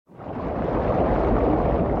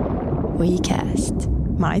WeCast.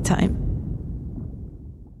 My time.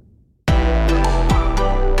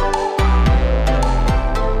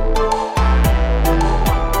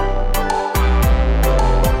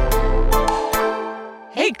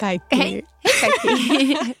 Hei kaikki! Hei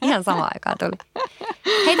kaikki! Ihan samaan aikaan tuli.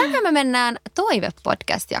 Hei, tänään me mennään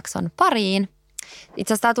Toive-podcast-jakson pariin.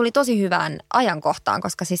 Itse asiassa tämä tuli tosi hyvään ajankohtaan,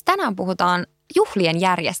 koska siis tänään puhutaan juhlien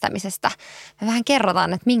järjestämisestä. Me vähän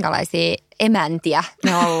kerrotaan, että minkälaisia emäntiä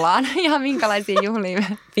me ollaan ja minkälaisia juhlia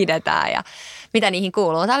me pidetään ja mitä niihin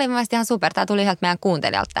kuuluu. Tämä oli mielestäni ihan super. Tämä tuli yhdeltä meidän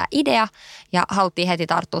kuuntelijalta tämä idea ja haluttiin heti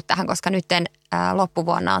tarttua tähän, koska nyt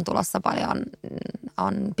loppuvuonna on tulossa paljon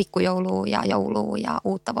on pikkujoulua ja joulua ja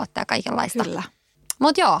uutta vuotta ja kaikenlaista. Kyllä.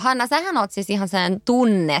 Mutta joo, Hanna, sähän oot siis ihan sen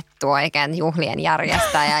tunnettu oikein juhlien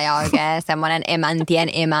järjestäjä ja oikein semmoinen emäntien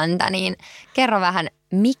emäntä, niin kerro vähän,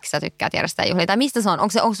 miksi sä tykkäät järjestää juhlia? Tai mistä se on?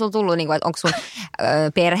 Onko sulla tullut, niin kuin, että onko sun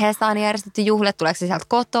perheestä on järjestetty juhlia? Tuleeko se sieltä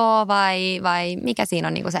kotoa vai mikä siinä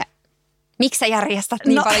on niin kuin se, miksi sä järjestät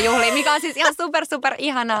niin paljon juhlia? Mikä on siis ihan super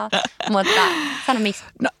ihanaa, mutta sano miksi.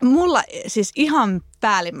 No mulla siis ihan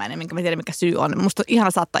päällimmäinen, minkä mä tiedän mikä syy on, musta on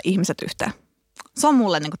ihana saattaa ihmiset yhteen. Se on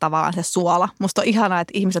mulle niin kuin tavallaan se suola. Musta on ihanaa,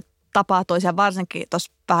 että ihmiset tapaa toisiaan, varsinkin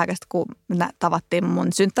tuossa vähäkästä, kun me tavattiin mun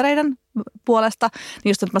synttäreiden puolesta. Niin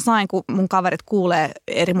just, että mä sain, kun mun kaverit kuulee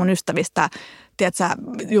eri mun ystävistä, tiedätkö,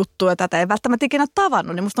 juttuja, tätä ei välttämättä ikinä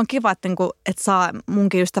tavannut. Niin musta on kiva, että, että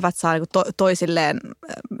munkin ystävät saa toisilleen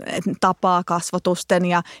tapaa kasvotusten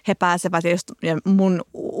ja he pääsevät. Ja mun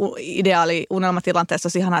ideaali unelmatilanteessa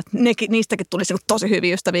olisi ihanaa, että niistäkin tulisi tosi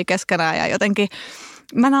hyviä ystäviä keskenään ja jotenkin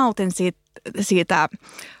mä nautin siitä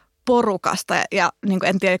porukasta ja niin kuin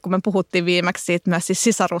en tiedä, kun me puhuttiin viimeksi siitä myös siis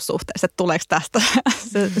sisarussuhteesta, että tuleeko tästä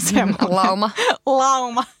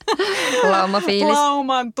Laumafiilis.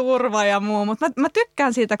 Lauman turva ja muu, mutta mä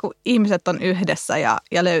tykkään siitä, kun ihmiset on yhdessä ja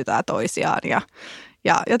löytää toisiaan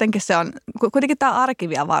ja jotenkin se on, kuitenkin tämä arki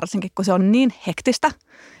vielä varsinkin, kun se on niin hektistä,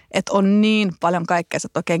 että on niin paljon kaikkea,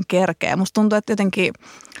 että oikein kerkeä. Musta tuntuu, että jotenkin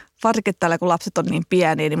varsinkin tällä, kun lapset on niin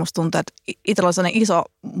pieniä, niin musta tuntuu, että itsellä on sellainen iso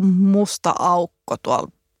musta aukko tuolla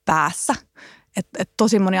päässä. Että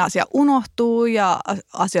tosi moni asia unohtuu ja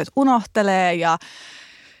asioita unohtelee ja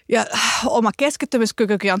oma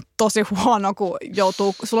keskittymiskykykin on tosi huono, kun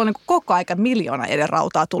sulla on niin kuin koko aika miljoona eri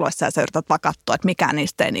rautaa tulossa ja sä yrität vaan katsoa, että mikään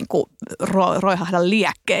niistä ei niin kuin roihahda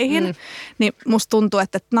liekkeihin. Niin musta tuntuu,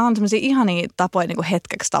 että nämä on sellaisia ihania tapoja niin kuin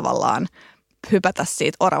hetkeksi tavallaan hypätä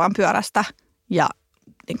siitä oravan pyörästä ja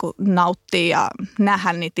niin kuin nauttia ja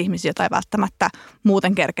nähdä niitä ihmisiä, joita ei välttämättä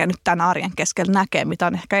muuten kerkeä nyt tämän arjen keskellä näkee, mitä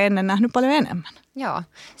on ehkä ennen nähnyt paljon enemmän. Joo,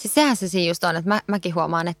 siis sehän se siinä just on, että mäkin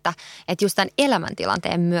huomaan, että just tämän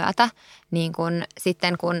elämäntilanteen myötä, niin kun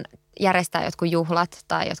sitten kun järjestää jotkut juhlat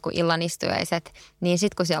tai jotkut illanistujaiset, niin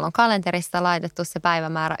sitten kun siellä on kalenterista laitettu se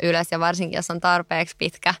päivämäärä ylös ja varsinkin jos on tarpeeksi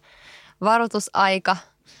pitkä varoitusaika,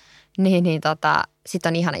 niin sitten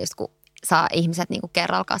on ihana just kun saa ihmiset niin kuin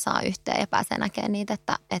kerralla kasaan yhteen ja pääsee näkemään niitä,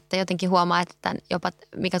 että jotenkin huomaa, että jopa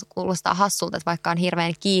mikä kuulostaa hassulta, että vaikka on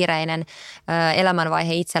hirveän kiireinen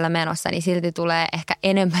elämänvaihe itsellä menossa, niin silti tulee ehkä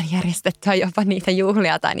enemmän järjestettyä jopa niitä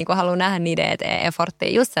juhlia tai niin kuin haluaa nähdä niiden eteen efforttia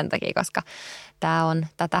just sen takia, koska tämä on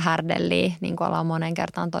tätä härdelliä, niin kuin ollaan monen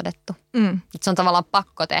kertaan todettu. Se on tavallaan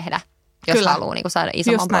pakko tehdä, jos Kyllä. haluaa niin kuin saada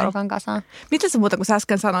isomman porukan kasaan. Miten sä muuta, kun sä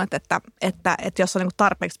äsken sanoit, että jos on niin kuin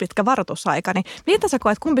tarpeeksi pitkä varoitusaika, niin mitä sä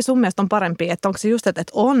koet, kumpi sun mielestä on parempi? Että onko se just, että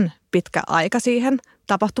on pitkä aika siihen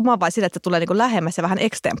tapahtumaan vai sille, että se tulee niin kuin lähemmäs ja vähän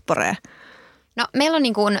extemporea? No meillä on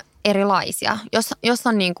niin kuin erilaisia. Jos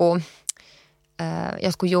on niin kuin,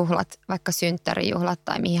 joskus juhlat, vaikka synttärijuhlat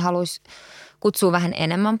tai mihin haluaisi kutsua vähän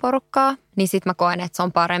enemmän porukkaa, niin sitten mä koen, että se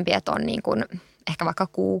on parempi, että on niin kuin ehkä vaikka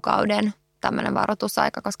kuukauden tämmöinen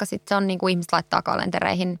varoitusaika, koska sitten se on niin kuin ihmiset laittaa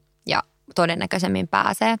kalentereihin ja todennäköisemmin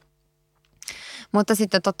pääsee. Mutta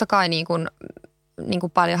sitten totta kai niin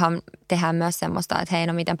kuin paljonhan tehdään myös semmoista, että hei,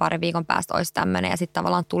 no miten pari viikon päästä olisi tämmöinen ja sitten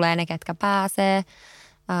tavallaan tulee ne, ketkä pääsee.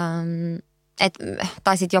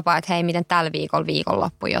 Tai sitten jopa, että hei, miten tällä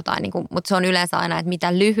viikonloppu jotain. Niin kuin, mutta se on yleensä aina, että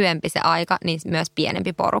mitä lyhyempi se aika, niin myös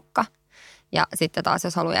pienempi porukka. Ja sitten taas,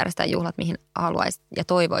 jos haluaa järjestää juhlat, mihin haluaisi ja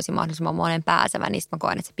toivoisi mahdollisimman monen pääsevän, niin sitten mä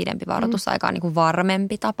koen, että se pidempi varoitusaika on niin kuin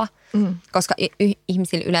varmempi tapa. Koska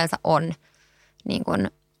ihmisillä yleensä on, niin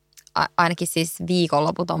kuin, ainakin siis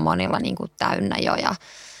viikonloput on monilla niin kuin täynnä jo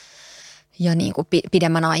ja niin kuin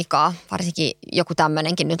pidemmän aikaa. Varsinkin joku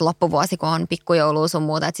tämmöinenkin nyt loppuvuosi, kun on pikkujoulua sun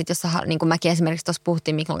muuta. Että sitten jos niin kuin mäkin esimerkiksi tuossa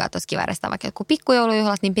puhuttiin Mikon kanssa, että olisi kiva järjestää vaikka joku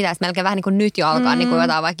pikkujoulujuhlat, niin pitäisi melkein vähän niin kuin nyt jo alkaa niin kuin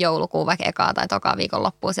jotain vaikka joulukuun, vaikka ekaa tai tokaa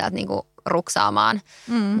viikonloppua sieltä niin kuin ruksaamaan.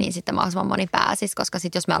 Niin sitten mahdollisimman moni pääsisi, koska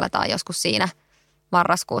sitten jos me aletaan joskus siinä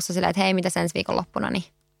marraskuussa silleen, että hei, mitä ensi viikonloppuna, niin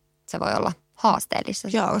se voi olla haasteellista.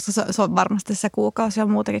 Joo, koska se on varmasti se kuukausi ja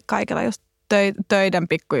muutenkin kaikilla just töiden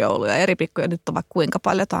pikkujouluja, eri pikkuja nyt on vaikka kuinka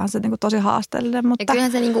paljon tahansa niin kuin tosi haasteellinen. Mutta... Ja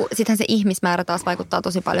kyllähän se, niin kuin, sittenhän se ihmismäärä taas vaikuttaa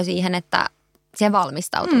tosi paljon siihen, että siihen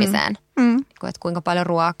valmistautumiseen. Että kuinka paljon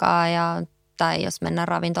ruokaa tai jos mennään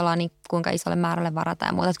ravintolaan, niin kuinka isolle määrälle varataan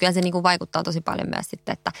ja muuta. Että kyllähän se niin kuin vaikuttaa tosi paljon myös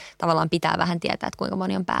sitten, että tavallaan pitää vähän tietää, että kuinka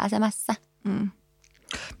moni on pääsemässä.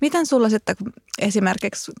 Miten sulla sitten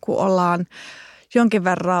esimerkiksi, kun ollaan jonkin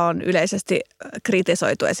verran on yleisesti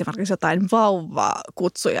kritisoitu esimerkiksi jotain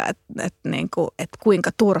vauvakutsuja, että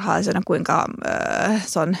kuinka turhaa se on, kuinka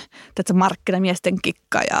se on markkinamiesten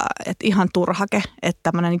kikka ja että ihan turhake, että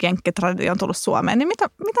tämmöinen jenkkitraditio on tullut Suomeen. Niin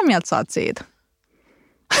mitä mieltä sä oot siitä?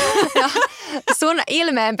 Ja sun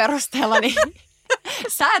ilmeen perusteella niin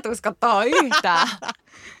sä et usko tuohon yhtään.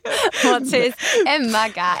 Mutta siis en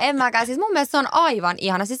mäkään. Siis mun mielestä se on aivan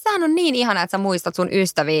ihana. Siis sehän on niin ihana, että sä muistat sun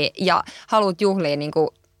ystäviä ja haluat juhlia niin kuin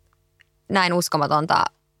näin uskomatonta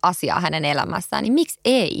asiaa hänen elämässään. Niin miksi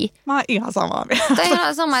ei? Mä oon ihan samaa mieltä. Toi on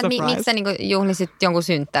ihan sama, että miksi sä niin kuin juhlisit jonkun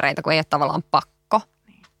synttäreitä, kun ei ole tavallaan pakko.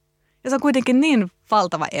 Ja se on kuitenkin niin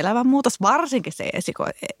valtava elämänmuutos, varsinkin se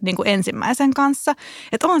niin kuin ensimmäisen kanssa.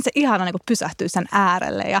 Että on se ihana niin kuin pysähtyä sen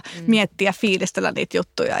äärelle ja miettiä ja fiilistellä niitä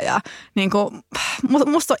juttuja. Ja niin kuin,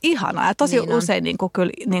 musta on ihanaa ja tosi niin usein niin kuin,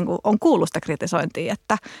 kyllä, niin kuin on kuullut sitä kritisointia,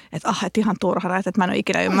 että ihan turhana, että mä en ole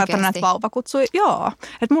ikinä ymmärtänyt näitä vauvakutsuja. Joo,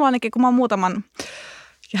 että mulla ainakin, kun mä oon muutaman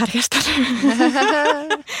järjestänyt, mä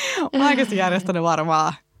oon oikeasti järjestänyt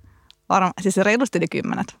varmaan siis reilusti yli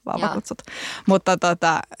 10 vauvakutsut. Mutta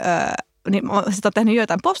niin sitä on tehnyt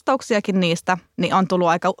joitain postauksiakin niistä, niin on tullut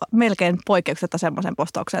aika melkein poikkeuksetta semmoisen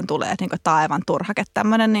postaukseen tulee, että tämä on aivan turhake.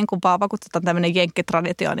 Tämmöinen niin vauvakutsu on tämmöinen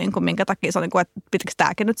jenkkitraditio, niin kuin, minkä takia se on, niin kuin, että pitäisikö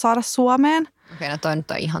tämäkin nyt saada Suomeen. Okei, no toi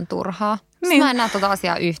nyt on ihan turhaa. Niin. Mä en näe tuota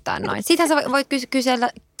asiaa yhtään noin. Siitähän sä voit kysellä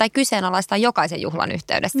tai kyseenalaistaa jokaisen juhlan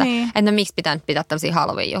yhteydessä, että no miksi pitää nyt pitää tämmöisiä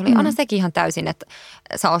Halloween-juhlia. Onhan sekin ihan täysin, että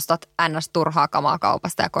sä ostat ns. Turhaa kamaa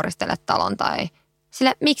kaupasta ja koristelet talon tai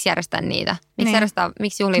sille, miksi järjestää niitä?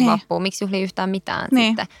 Miksi juhlii vappua? Miksi juhlii yhtään mitään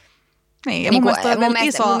sitten? Niin, ja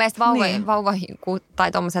mun mielestä vauva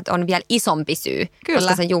tai tommoset on vielä isompi syy,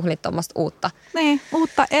 koska sä juhlit tommoista uutta. Niin,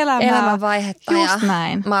 uutta elämänvaihetta just ja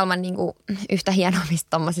näin. Maailman niinku yhtä hienommista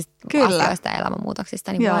tommosista asioista ja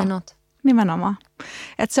elämänmuutoksista, niin why not? Nimenomaan.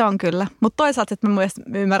 Että se on kyllä. Mutta toisaalta että mä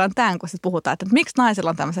ymmärrän tämän, kun sit puhutaan, että miksi naisilla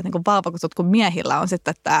on tämmöiset niinku vauvakutsut, kun miehillä on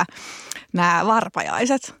sitten nämä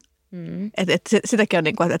varpajaiset. Sitäkin on,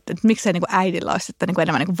 niinku, että miksei niinku äidillä olisi sitten niinku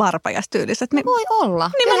enemmän niinku varpajaistyyliset. Niin, voi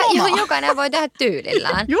olla. Kyllä jokainen voi tehdä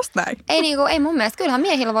tyylillään. Just näin. Ei mun mielestä. Kyllähän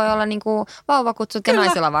miehillä voi olla niinku vauvakutsut ja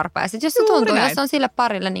naisilla varpajaiset. Jos se tuntuu, jos on sille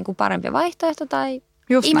parille niinku parempi vaihtoehto tai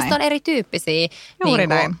ihmiset on erityyppisiä. Juuri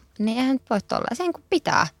näin. Niin eihän nyt voi olla. Sen kun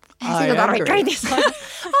pitää. Siitä tarvitse kritisoida.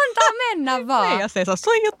 Antaa mennä vaan. Ei, jos ei saa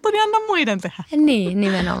sun juttu, niin anna muiden tehdä. Niin,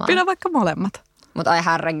 nimenomaan. Pidä vaikka molemmat. Mutta ai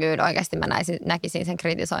herregud, oikeasti mä näkisin sen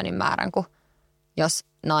kritisoinnin määrän, kun jos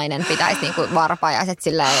nainen pitäisi niinku varpajaiset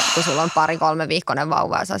silleen, kun sulla on 2-3 viikkoinen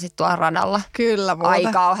vauva ja sä sit tuolla radalla. Kyllä muuten.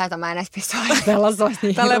 Ai kauheata, mä en edes pysty ajatella, se olisi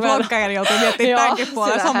niin tälleen vloggajan joutuu miettimään tämänkin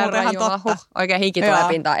puolella, se on muuten ihan totta. Oikein hiki tulee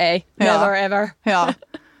pintaan, ei. Never ever. Joo.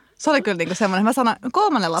 Se oli kyllä niinku semmoinen, mä sanon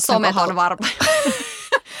 3 lapsen kohdalla. Someton varpaja.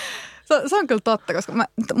 Se on kyllä totta, koska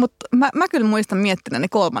mä kyllä muistan miettineeni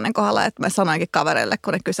 3 kohdalla, että mä sanoinkin kavereille,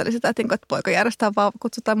 kun ne kyseli sitä, että poika järjestää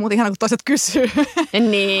vauvakutsu tai muuta, ihan kun toiset kysyy.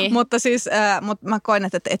 Niin. Mutta siis mä koin,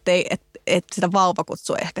 että sitä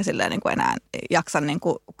vauvakutsua ehkä silleen niin kuin enää jaksa niin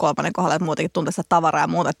kuin 3 kohdalla, että muutenkin tuntee sitä tavaraa ja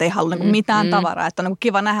muuta, että ei halua niin kuin mitään tavaraa, että on niin kuin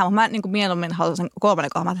kiva nähdä, mutta mä niin kuin mieluummin haluan sen 3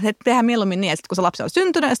 kohdalla, että tehdään mieluummin niin, että kun se lapsi on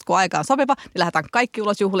syntynyt ja kun aika on sopiva, niin lähdetään kaikki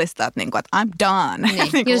ulos juhlista, että, niin kuin, että I'm done.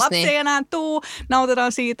 Niin, niin lapsi ei enää tuu,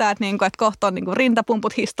 nautitaan siitä, että, niin kuin, että kohta on niin kuin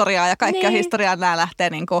rintapumput historiaa ja kaikkea historiaa, nämä lähtee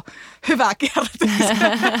niin kuin hyvää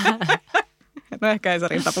kierrätykseen. No ehkä ei se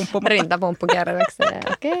rintapumppu. Mutta... Rintapumppukierrätykseen,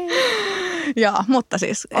 okei. Joo, mutta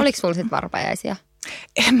siis... Oliko sulla sitten varpajaisia?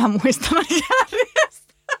 En mä muistanut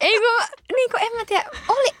järjestää. En mä tiedä,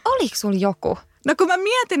 oliko sulla joku? No kun mä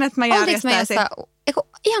mietin, että mä järjestäisin...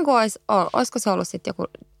 Ihan kuin olisiko se ollut sitten joku...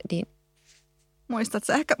 Niin.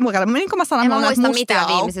 Muistatko ehkä? Niin kuin mä sanoin, en mä muista mitään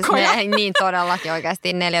viimeisessä. Niin todellakin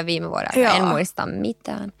oikeasti 4 viime vuoden aikaa. En muista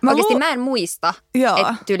mitään. Oikeasti mä en muista,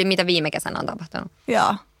 että tyyli mitä viime kesänä on tapahtunut.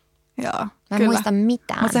 Joo. Mä en muista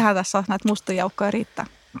mitään. Mutta sehän tässä on, näitä mustia joukkoja riittää.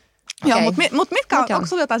 Okay. Joo, mutta onko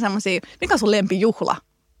sulla jotain semmoisia, mikä on sun lempijuhla?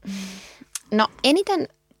 No eniten,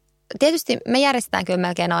 tietysti me järjestetään kyllä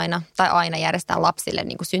melkein aina järjestetään lapsille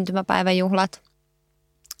niin kuin syntymäpäiväjuhlat.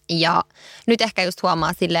 Ja nyt ehkä just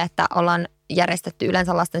huomaa silleen, että ollaan järjestetty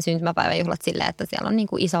yleensä lasten syntymäpäiväjuhlat silleen, että siellä on niin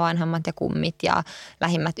kuin isovanhemmat ja kummit ja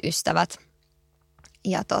lähimmät ystävät.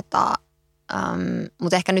 Ja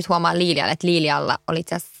Mutta ehkä nyt huomaan Liilialle, että Liilialla oli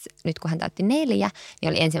itse asiassa, nyt kun hän täytti 4, niin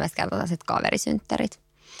oli ensimmäistä kertaa tällaiset kaverisynttärit.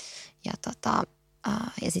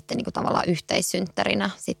 Ja sitten niin kuin tavallaan yhteissynttärinä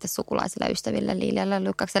sitten sukulaisille ystäville Liilialle ja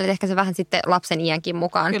Lukkakselle. Ehkä se vähän sitten lapsen iänkin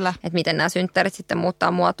mukaan, Kyllä. että miten nämä synttärit sitten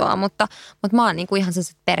muuttaa muotoa. Mutta mä oon niin kuin ihan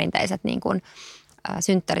sellaiset perinteiset niin kuin,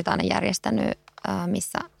 synttärit aina järjestänyt,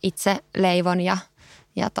 missä itse leivon ja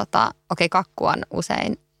kakku on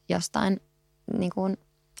usein jostain niin kuin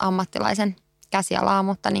ammattilaisen käsialaa,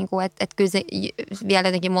 mutta niin kuin, et kyllä se vielä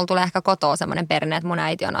jotenkin mulla tulee ehkä kotoa semmoinen perinne, että mun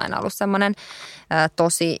äiti on aina ollut semmoinen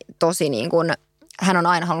tosi niin kuin, hän on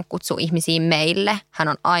aina halunnut kutsua ihmisiä meille, hän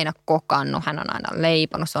on aina kokannut, hän on aina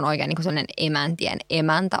leiponut, se on oikein niin kuin sellainen emäntien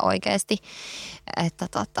emäntä oikeasti, että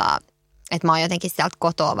mä oon jotenkin sieltä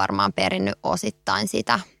kotoa varmaan perinnyt osittain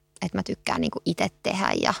sitä, että mä tykkään niin kuin itse tehdä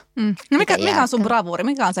ja No mikä on sun bravuuri?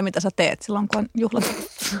 Mikä on se, mitä sä teet silloin, kun on juhlat?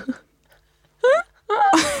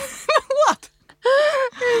 What?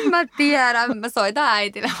 Mä tiedän, mä soitan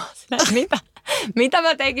äitille mitä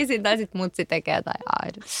mä tekisin tai sit mutsi tekee tai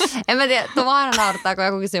aina. En mä tiedä, tuo aina naurattaa, kun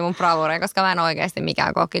joku kysyy mun bravuuria, koska mä en oikeasti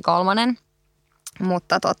mikään kokki 3.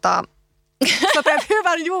 Mutta Sä teet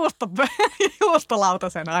hyvän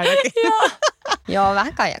juustolautasen ainakin. Joo,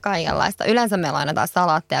 vähän kaikenlaista. Yleensä meillä on jotain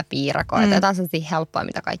salaatteja ja piirakoita, jotain sellaisia helppoja,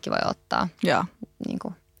 mitä kaikki voi ottaa. Joo. Niin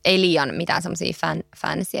kuin, ei liian mitään semmoisia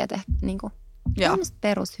fansia, että niin kuin,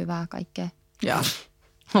 perushyvää kaikkea. Joo.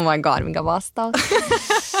 Oh my god, minkä vastaus.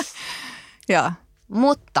 Joo.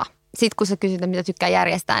 Mutta sitten kun sä kysyt, mitä tykkää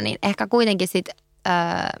järjestää, niin ehkä kuitenkin sitten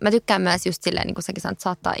mä tykkään myös just silleen, niin kuin säkin sanot,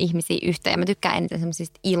 saattaa ihmisiä yhteen. Ja mä tykkään eniten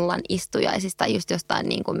semmoisista illan istujaisista, just jostain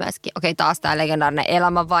niin kuin myöskin, taas tämä legendaarinen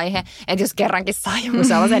elämänvaihe, että jos kerrankin saa joku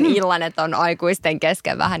sellaisen illan, että on aikuisten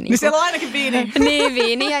kesken vähän niin siellä on ainakin viini. Niin,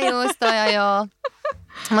 viini ja juustoja, joo.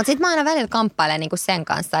 Mutta sitten mä aina välillä kamppailen niinku sen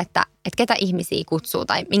kanssa, että ketä ihmisiä kutsuu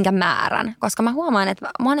tai minkä määrän. Koska mä huomaan, että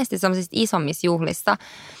monesti semmoisissa isommissa juhlissa,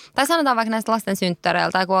 tai sanotaan vaikka näistä lasten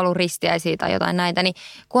synttäreillä tai kun on ollut ristiäisiä tai jotain näitä, niin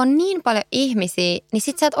kun on niin paljon ihmisiä, niin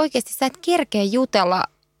sit sä et kerkeä jutella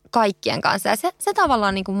kaikkien kanssa. Ja se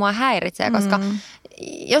tavallaan niinku mua häiritsee, koska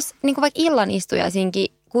jos niinku vaikka illan istujaisiinkin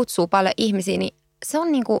kutsuu paljon ihmisiä, niin se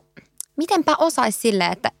on niinku, mitenpä osaisi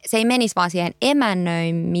silleen, että se ei menisi vaan siihen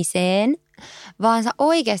emännöimiseen, vaan sä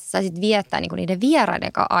oikeasti saisit viettää niinku niiden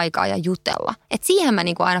vieraiden aikaa ja jutella. Et siihen mä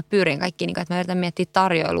niinku aina pyrin kaikki, niinku, että mä yritän miettiä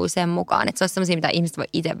tarjoilua sen mukaan. Että se olisi sellaisia, mitä ihmiset voi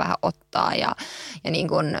itse vähän ottaa ja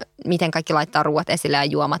niinku, miten kaikki laittaa ruoat esille ja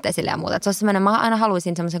juomat esille ja muuta. Et se olisi sellainen, mä aina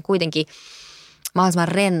haluaisin semmoisen kuitenkin mahdollisimman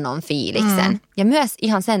rennon fiiliksen. Ja myös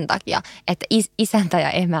ihan sen takia, että isäntä ja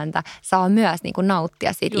emäntä saa myös niinku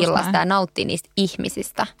nauttia siitä just illasta näin. Ja nauttia niistä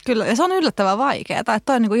ihmisistä. Kyllä, ja se on yllättävän vaikeaa. Että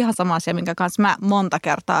toi on niinku ihan sama asia, minkä kanssa mä monta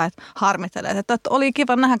kertaa harmittelen. Että oli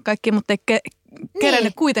kiva nähdä kaikki, mutta ei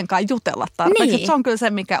kerennyt kuitenkaan jutella tarpeeksi. Niin. Se on kyllä se,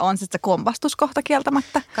 mikä on sitten se kompastuskohta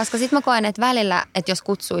kieltämättä. Koska sitten mä koen, että välillä, että jos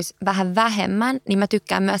kutsuisi vähän vähemmän, niin mä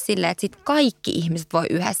tykkään myös silleen, että sitten kaikki ihmiset voi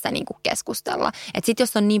yhdessä niinku keskustella. Että sitten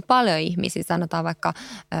jos on niin paljon ihmisiä, sanotaan vaikka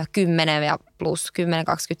 10 ja plus 10-20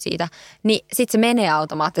 siitä, niin sitten se menee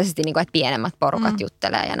automaattisesti, niinku, että pienemmät porukat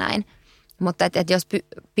juttelee ja näin. Mutta että jos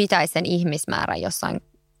pitäisi sen ihmismäärän jossain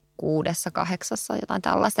 6-8 jotain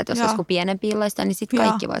tällaista, että jos joskus pienempi illoista, niin sitten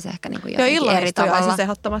kaikki voisi ehkä niinku jotenkin eri tavalla. Joo,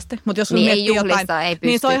 ehdottomasti. Mutta jos niin miettii jotain, ei pysty.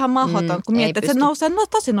 Niin se on ihan mahdoton, kun miettii, että se nousee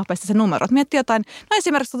tosi nopeasti se numero. Miettii jotain, no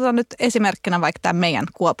esimerkiksi otetaan nyt esimerkkinä vaikka tämä meidän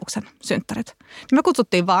Kuopuksen synttärit. Niin me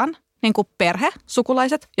kutsuttiin vaan niin kuin perhe,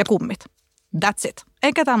 sukulaiset ja kummit. That's it.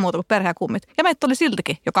 Ei ketään muuta kuin perhe ja kummit. Ja meitä oli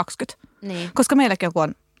siltikin jo 20. Niin. Koska meilläkin joku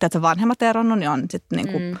on vanhemmat eronnut, niin on sitten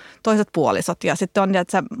niinku toiset puolisot ja sitten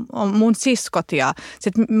on mun siskot ja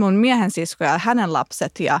sitten mun miehen sisko ja hänen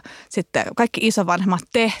lapset ja sitten kaikki isovanhemmat,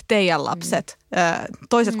 teidän lapset,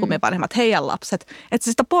 toiset kummivanhemmat, heidän lapset. Että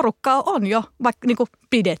sitä porukkaa on jo, vaikka niinku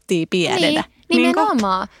pidettiin pienenä. Niin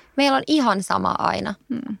nimenomaan. Meillä on ihan sama aina.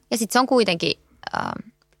 Ja sitten se on kuitenkin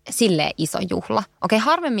silleen iso juhla. Okei,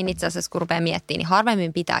 harvemmin itse asiassa, kun rupeaa miettimään, niin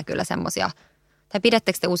harvemmin pitää kyllä semmoisia, tai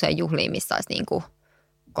pidättekö te usein juhlia, missä olisi niinku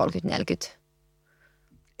 30-40?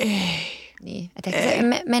 Ei. Niin, että ehkä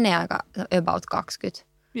se menee aika about 20.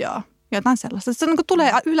 Joo, jotain sellaista. Se niin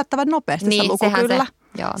tulee yllättävän nopeasti niin, se luku kyllä.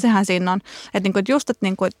 Sehän siinä on. Että niin just,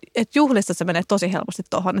 että juhlissa se menee tosi helposti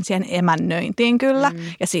tuohon siihen emännöintiin kyllä.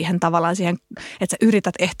 Ja siihen tavallaan siihen, että sä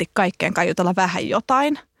yrität ehtiä kaikkeen kai jutella vähän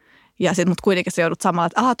jotain. Ja sitten mut kuitenkin se joudut samalla,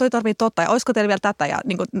 että toi tarvii totta ja olisiko teillä vielä tätä. Ja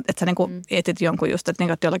niin kuin, että sä niin kuin etit jonkun just, että, niin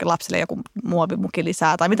kuin, että jollakin lapselle joku muovimuki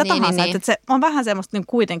lisää tai mitä tahansa. Niin. Että se on vähän semmoista niin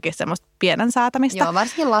kuitenkin semmoista pienen säätämistä. Joo,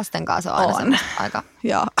 varsinkin lasten kanssa on aina semmoista aika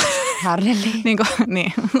härdelliä.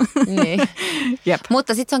 niin.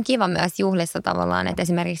 Mutta sitten se on kiva myös juhlissa tavallaan, että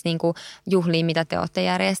esimerkiksi niin kuin juhliin, mitä te olette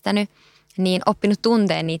järjestänyt, niin oppinut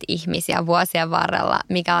tunteen niitä ihmisiä vuosien varrella,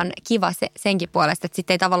 mikä on kiva senkin puolesta, että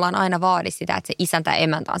sitten ei tavallaan aina vaadi sitä, että se isäntä ja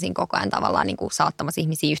emäntä on siinä koko ajan tavallaan niin kuin saattamassa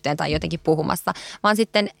ihmisiä yhteen tai jotenkin puhumassa, vaan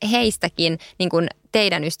sitten heistäkin niin kuin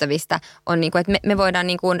teidän ystävistä on niin kuin, että me voidaan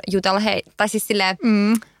niin kuin jutella tai siis silleen,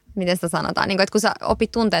 miten sitä sanotaan, niin kuin, että kun sä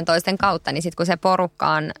opit tunteen toisten kautta, niin sitten kun se porukka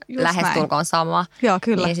on lähestulkoon sama, joo,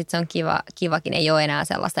 kyllä. niin sitten se on kivakin, ei ole enää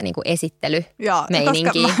sellaista niin kuin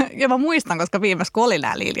esittelymeininkiä. Mä muistan, koska viimeis kun oli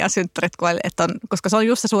nämä Lilian synttärit, koska se on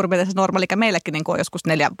just se suurin piirtein se normaali, mikä meillekin niin kuin joskus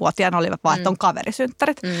 4-vuotiaana oli vaan, että on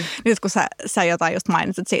kaverisynttärit. Nyt kun sä jotain just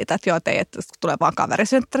mainitsit siitä, että joo, että tulee vaan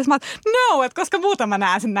kaverisynttärit, mä oon, että koska muuta mä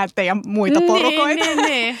näen sen näitä teidän muita porukoita.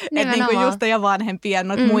 Niin. Että niin kuin just teidän vanhempia,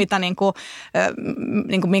 noita muita niin kuin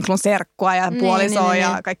Minklun serkkua ja puolisoa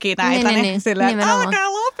ja kaikki näitä, niin silleen, että älkää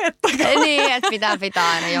lopettakaa. Niin, että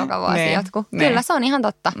pitää aina joka vuosi jotkut. Kyllä, se on ihan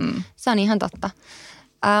totta. Se on ihan totta.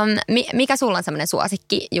 Mikä sulla on semmoinen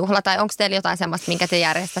suosikkijuhla tai onko teillä jotain semmoista, minkä te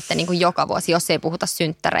järjestätte niin kuin joka vuosi, jos ei puhuta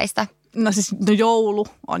synttäreistä? No siis juhlu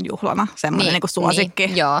on juhlana semmoinen niin kuin suosikki.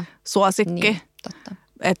 Niin, joo. Suosikki. Niin, totta.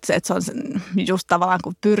 Että se on just tavallaan,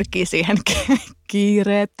 kun pyrkii siihen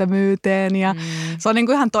kiireettömyyteen ja se on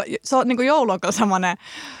niinku ihan se on niinku joulu on kyllä semmoinen,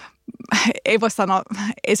 ei voi sanoa,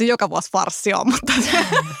 ei se joka vuosi farssi ole, mutta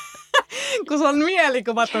kun se on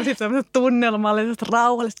mielikuvat on sitten semmoiset tunnelmalliset,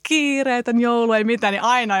 rauhalliset, kiireetön joulu, ei mitään, niin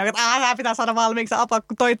aina on, että tämä pitää saada valmiiksi, apua,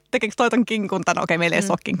 kun tekeekö toi ton kinkun, no okei, meillä ei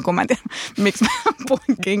ole kinkku, mä en tiedä, miksi mä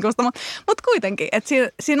puhun kinkusta, mutta kuitenkin, että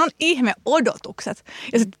siinä on ihme odotukset,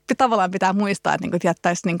 ja sitten tavallaan pitää muistaa, että niinku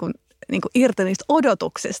jättäisi niinku irti niistä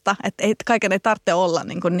odotuksista, että kaiken ei tarvitse olla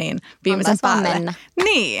niin viimeisen päälle. Mennä.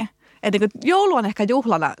 Niin, että niin joulu on ehkä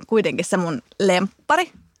juhlana kuitenkin se mun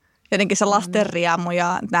lemppari. Jotenkin se lasten riemu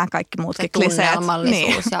ja nämä kaikki muutkin kliseet. Se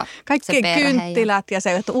tunnelmallisuus ja kaikki se perhe. kynttilät ja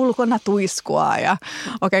se, että ulkona tuiskua ja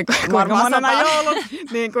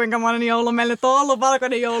kuinka monen joulu meillä nyt on ollut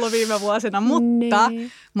valkoinen joulu viime vuosina. Mutta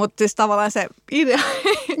siis tavallaan se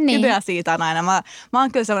idea siitä on aina. Mä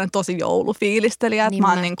oon kyllä sellainen tosi joulufiilistelijä. Niin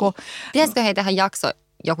mä niinku, pitäisikö hei tähän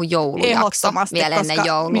joku joulujakso vielä ennen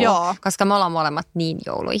joulua? Joo. Koska me ollaan molemmat niin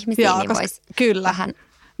jouluihmisiä, niin vois vähän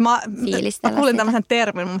fiilistellä. Mä kuulin tämmöisen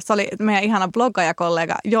termin, mutta se oli meidän ihana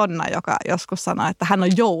blogaajakollega Jonna, joka joskus sanoi, että hän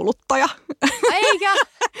on jouluttaja. Eikä?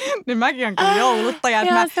 Niin mäkin on kyllä jouluttaja.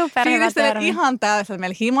 Joo, fiilistelen ihan täysin.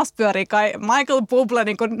 Meillä himas pyörii Michael Bublé,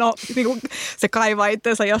 niin kuin se kaivaa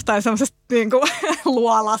itsensä jostain semmoisesta niin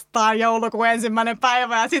luolastaan joulukuun 1.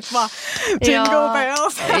 päivä ja sitten vaan jingle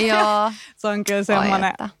bells. Joo. Se on kyllä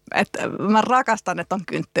semmoinen, että mä rakastan, että on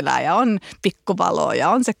kynttilää ja on pikkuvaloa ja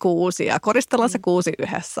on se kuusi ja koristellaan se kuusi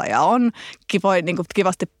yhdessä ja on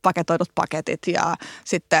kivasti paketoidut paketit ja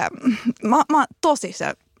sitten mä oon tosi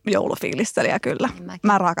se joulufiilistelijä kyllä.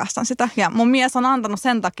 Mä rakastan sitä ja mun mies on antanut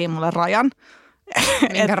sen takia mulle rajan.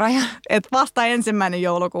 Minkä rajan? Että vasta 1.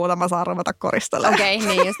 joulukuuta mä saan ruveta koristelemaan. Okei,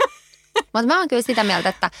 niin just. Mutta mä oon kyllä sitä mieltä,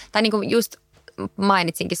 että, tai niinku just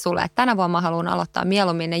mainitsinkin sulle, että tänä vuonna mä haluan aloittaa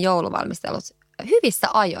mieluummin ne jouluvalmistelut hyvissä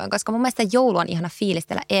ajoin, koska mun mielestä joulu on ihana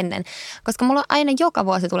fiilistellä ennen. Koska mulla aina joka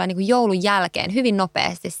vuosi tulee niinku joulun jälkeen hyvin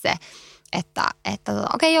nopeasti se, että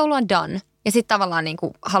okei, joulu on done. Ja sitten tavallaan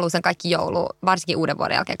niinku haluan sen kaikki joulu, varsinkin uuden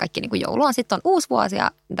vuoden jälkeen kaikki niinku joulu on. Sitten on uusi vuosi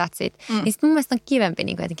ja that's it. Niin sitten mun mielestä on kivempi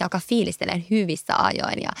niinku jotenkin alkaa fiilistelemään hyvissä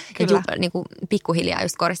ajoin ja niinku pikkuhiljaa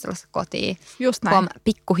just koristelussa kotiin. Just näin.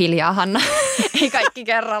 Pikkuhiljaa, Hanna. Ei kaikki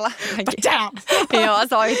kerralla. Joo,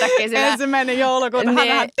 soitakin sillä. 1. joulukuuta Hanna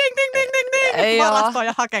ding ding ding ding ding. Varastoon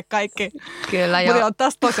ja hake kaikki. Kyllä joo. Mutta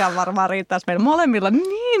tässä tosiaan varmaan riittäisi meillä molemmilla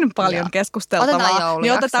niin paljon keskusteltavaa. Otetaan joulujakso.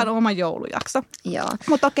 Niin otetaan oma joulujakso. Joo.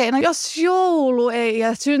 Mutta okei, no jos joulu ei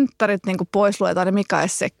ja synttärit niinku pois luetaan, niin mikä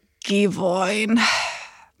olisi se kivoin?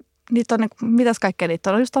 Niitä on, mitäs kaikkea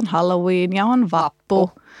niitä on? Just on Halloween ja on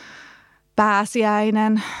vappu,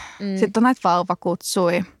 pääsiäinen, sitten on näitä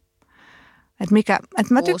vauvakutsui.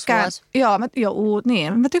 Mä tykkään,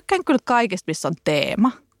 mä tykkään kyllä kaikista, missä on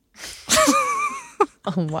teema.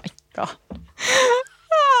 Oh my god.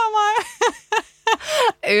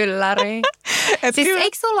 Ylläri. Siis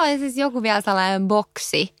eikö sulla ole siis joku vielä sellainen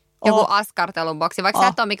boksi? Joku askartelun boksi, vaikka sä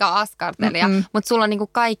et ole mikään askartelija, mutta sulla on niinku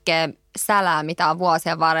kaikkea sälää, mitä on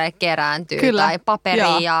vuosien varrella kerääntyy. Kyllä. Tai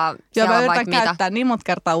paperia ja mä yritän käyttää niin monta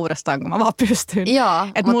kertaa uudestaan, kun mä vaan pystyn. Joo,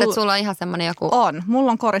 mutta sulla on ihan semmoinen joku...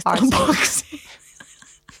 Mulla on koristelun boksi.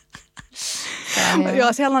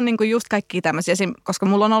 Joo, siellä on niinku just kaikki tämmöisiä, koska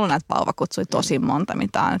mulla on ollut näitä vauvakutsuja tosi monta,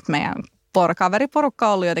 mitä on meidän kaveriporukka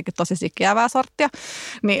on ollut jotenkin tosi sikiävää sorttia.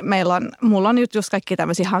 Niin mulla on just kaikki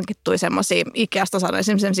tämmöisiä hankittuja semmoisia Ikeasta saadaan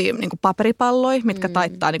semmoisia niin paperipalloja, mitkä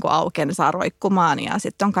taittaa niin auki ja ne saa roikkumaan. Ja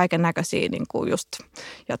sitten on kaiken näköisiä niin just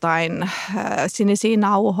jotain sinisiä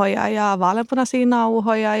nauhoja ja vaaleanpunaisia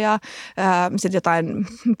nauhoja ja sitten jotain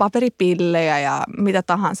paperipillejä ja mitä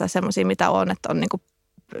tahansa semmoisia, mitä on, että on niin kuin,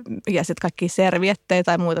 ja sitten kaikkia serviettejä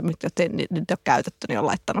tai muita, mitä niitä ei ole käytetty, niin on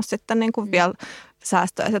laittanut sitten niin kuin vielä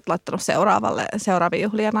säästöä ja sitten laittanut seuraavia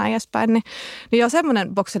juhlia näin edespäin. Niin jo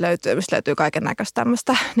semmoinen boksi löytyy, mistä löytyy kaiken näköistä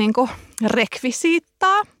tämmöistä niin kuin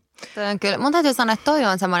rekvisiittaa. Toi on kyllä. Mun täytyy sanoa, että toi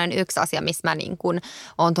on semmoinen yksi asia, missä mä niin kuin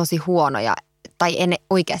on tosi huono tai en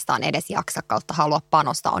oikeastaan edes jaksa kautta halua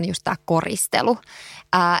panostaa, on just tämä koristelu.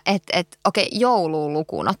 Okei, jouluun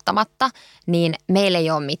lukuun ottamatta, niin meillä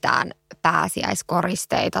ei ole mitään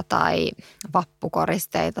pääsiäiskoristeita tai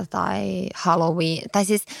vappukoristeita tai Halloween. Tai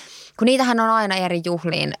siis, kun niitähän on aina eri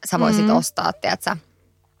juhliin, sä voisit ostaa, tiedätkö,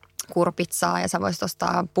 kurpitsaa ja sä voisit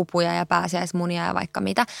ostaa pupuja ja pääsiäismunia ja vaikka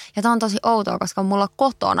mitä. Ja tää on tosi outoa, koska mulla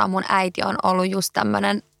kotona mun äiti on ollut just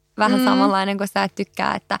tämmönen vähän samanlainen kuin sä et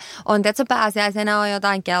tykkää, että on tietysti pääsiäisenä on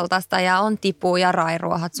jotain keltaista ja on tipu ja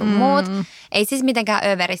rairuohat sun muut. Ei siis mitenkään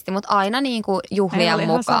överisti, mutta aina niin kuin juhlien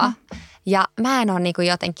mukaan. Ja mä en ole niin kuin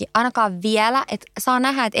jotenkin, ainakaan vielä, että saa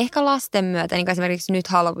nähdä, että ehkä lasten myötä, niin kuin esimerkiksi nyt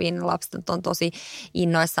Halloween lapset on tosi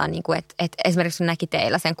innoissaan, niin kuin, että esimerkiksi kun näki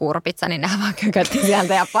teillä sen kurpitsa, niin nämä vaan kökötti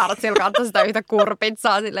sieltä ja partsilla katsoi sitä yhtä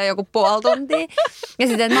kurpitsaa silleen joku puoli tuntia. Ja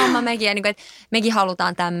sitten, että mamma mekin, ja niin kuin, että mekin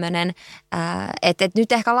halutaan tämmöinen, että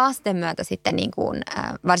nyt ehkä lasten myötä sitten, niin kuin,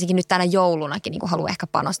 varsinkin nyt tänä joulunakin, niin kuin haluaa ehkä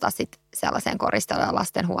panostaa sitten sellaiseen koristeluun ja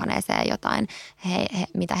lastenhuoneeseen jotain,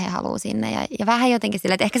 mitä he haluaa sinne. Ja vähän jotenkin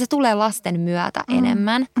silleen, että ehkä se tulee lasten myötä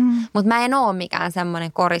enemmän. Mutta mä en ole mikään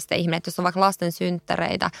semmoinen koristeihminen, että jos on vaikka lasten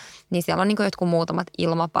synttäreitä, niin siellä on niinku jotkut muutamat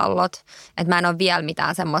ilmapallot. Että mä en ole vielä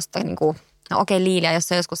mitään semmoista, niinku, no okei, Liilia,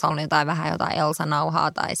 jos on joskus halunnut jotain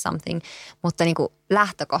Elsa-nauhaa tai something. Mutta niinku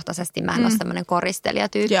lähtökohtaisesti mä en ole semmoinen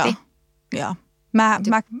koristelijatyyppi. Joo.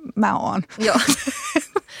 Mä oon. Joo.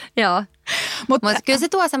 Joo. Mutta kyllä se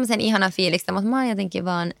tuo semmoisen ihanan fiiliksen, mutta mä oon jotenkin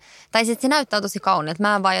vaan, tai sitten se näyttää tosi kauniilta.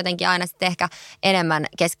 Mä vaan jotenkin aina sitten ehkä enemmän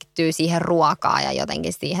keskittyy siihen ruokaan ja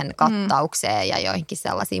jotenkin siihen kattaukseen ja joihinkin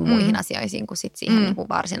sellaisiin muihin asioihin kuin sitten siihen niin kuin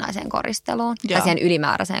varsinaiseen koristeluun. Ja. Tai siihen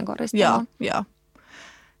ylimääräiseen koristeluun. Joo.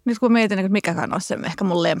 Nyt kun mietin, että mikäkään on se ehkä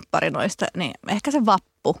mun lemppari noista, niin ehkä se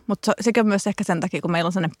vappu. Mutta sekin on myös ehkä sen takia, kun meillä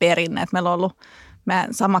on sellainen perinne, että meillä on ollut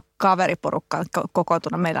meidän sama kaveriporukka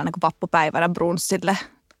kokoutuna meillä niin kuin vappupäivänä brunssille.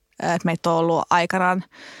 Että meitä on ollut aikanaan,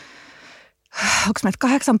 onko meitä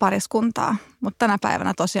 8 pariskuntaa, mutta tänä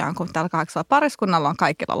päivänä tosiaan, kun tällä 8 pariskunnalla on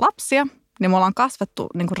kaikilla lapsia, niin me ollaan kasvettu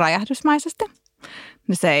niin kuin räjähdysmäisesti.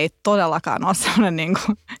 Niin se ei todellakaan ole sellainen niin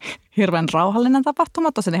kuin hirveän rauhallinen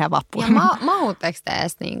tapahtuma, tosin ihan vappu. Ja mahuutteko te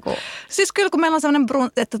edes niin kuin? Siis kyllä, kun meillä on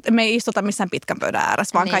sellainen, että me ei istuta missään pitkän pöydän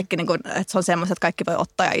ääressä, vaan kaikki, niin kuin, että se on semmoiset, että kaikki voi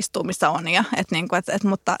ottaa ja istua missä on. Ja,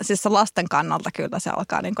 mutta siis lasten kannalta kyllä se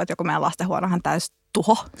alkaa, niin kuin, että joku meidän lastenhuonehan täysi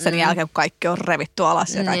tuho sen jälkeen, kun kaikki on revitty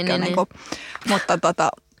alas ja kaikki on niin kuin, mutta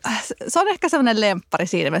se on ehkä sellainen lemppari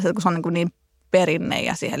siinä mielessä, kun se on niin perinne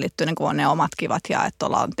ja siihen liittyy niin kuin ne omat kivat ja että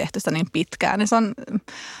ollaan tehty sitä niin pitkään, niin se on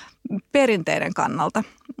perinteiden kannalta.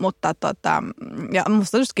 Mutta ja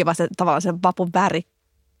musta on just kiva se tavallaan se vapun väri,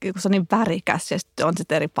 kun se on niin värikäs ja sitten on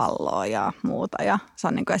sitten eri palloa ja muuta. Ja se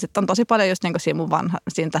on niin kuin, ja sitten on tosi paljon just niin kuin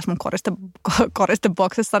siinä tässä mun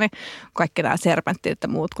koristeboksissa, niin kaikki nämä serpenttit ja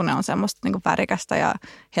muut, kun ne on semmoista niin kuin värikästä ja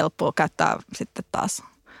helppoa käyttää sitten taas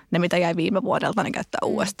ne, mitä jäi viime vuodelta, niin käyttää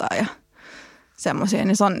uudestaan ja semmoisia.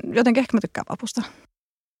 Niin se on jotenkin, ehkä mä tykkään vapusta.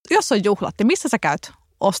 Jos on juhlat, niin missä sä käyt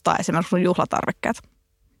ostaa esimerkiksi sun juhlatarvikkeet?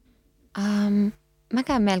 Mä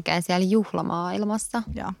käyn melkein siellä juhlamaailmassa.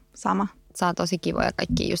 Joo, sama. Saa tosi kivoja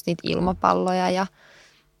kaikki just niitä ilmapalloja ja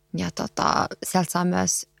sieltä saa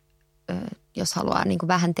myös, jos haluaa niin kuin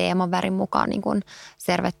vähän teeman värin mukaan niin kuin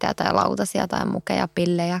servettejä tai lautasia tai mukeja,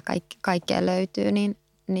 pillejä, kaikkea löytyy, niin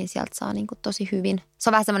sieltä saa niin kuin tosi hyvin. Se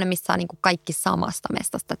on vähän semmoinen, missä saa niin kuin kaikki samasta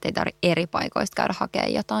mestasta, että ei tarvitse eri paikoista käydä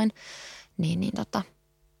hakemaan jotain, niin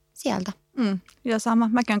sieltä. Joo, sama.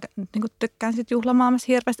 Mäkin niin kuin tykkään sit juhlamaailmassa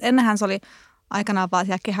hirveästi. Ennenhän se oli aikanaan vaan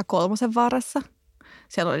siellä Kehä 3 varressa.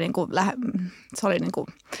 Siellä oli se oli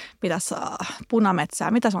pitäisi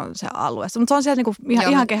punametsää, mitä se on se alue. Mutta se on siellä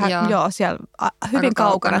ihan Kehä, siellä hyvin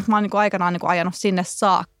kaukana. Mä oon aikanaan ajanut sinne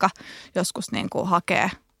saakka joskus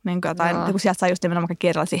hakee Niin kuin jotain, kun sieltä saa just nimenomaan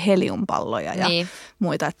erilaisia heliumpalloja ja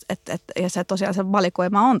muita. Ja se tosiaan se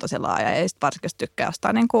valikoima on tosi laaja. Ja sitten varsinkin, jos tykkää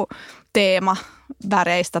jostain niin kuin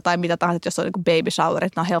teemaväreistä tai mitä tahansa, että jos on niin kuin baby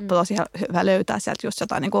showerit, ne on helppo tosi hyvä löytää sieltä just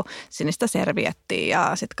jotain niin kuin sinistä serviettiä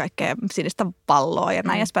ja sitten kaikkea sinistä palloa ja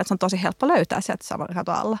näin. Ja se on tosi helppo löytää sieltä samalla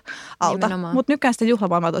katon alta. Mutta nykyään sitä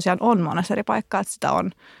juhlamaailmaa tosiaan on monessa eri paikkaa, että sitä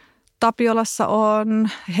on Tapiolassa on,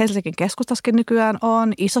 Helsingin keskustassakin nykyään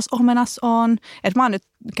on, Isossa Omenassa on. Et mä oon nyt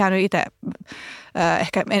käynyt itse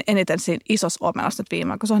ehkä eniten siinä Isossa Omenassa nyt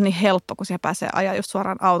viimein, kun se on niin helppo, kun siihen pääsee ajaa just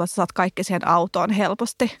suoraan autoon, että saat kaikki siihen autoon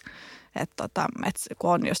helposti. Että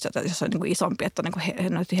kun on just, jos on niin kuin isompi, että on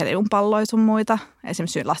niin heliumpalloja sun muita.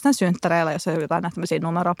 Esimerkiksi lasten synttäreillä, jos on jotain tämmöisiä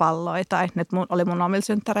numeropalloja tai nyt oli mun omilla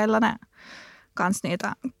synttäreillä ne kans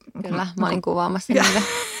niitä. Kyllä, mä olin kuvaamassa niitä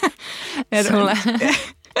sulle.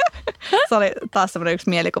 Se oli taas semmoinen yksi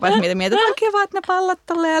mielikuva, että mietit, että on kiva, että ne pallot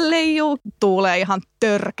tulee ja leijuu. Tuulee ihan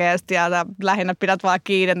törkeästi ja lähinnä pidät vaan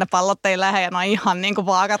kiinni, että ne pallot ei lähde ja ne on ihan niin kuin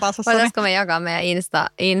vaakatasossa. Voitaisiko me jakaa meidän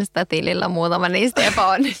Insta-tilillä muutama niistä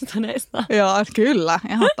epäonnistuneista? Joo, kyllä,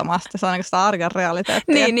 ehdottomasti. Se on niin sitä arken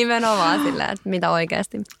realiteettia. Niin, nimenomaan sillä, että mitä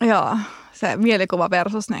oikeasti. Joo, se mielikuva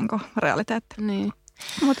versus niin kuin realiteetti. Niin.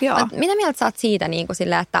 Mut joo. Mitä mieltä sä oot siitä niin kuin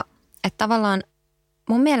sillä, että tavallaan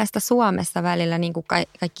mun mielestä Suomessa välillä niin kuin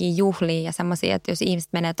kaikki juhlia ja semmoisia, että jos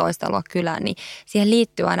ihmiset menee toistelua kylään, niin siihen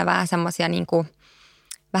liittyy aina vähän semmoisia niin kuin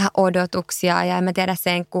vähän odotuksia ja en mä tiedä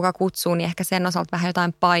sen, kuka kutsuu, niin ehkä sen osalta vähän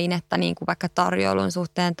jotain painetta niin kuin vaikka tarjoulun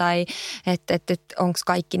suhteen tai että onko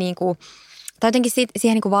kaikki niin kuin, tai jotenkin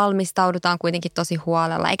siihen niin kuin valmistaudutaan kuitenkin tosi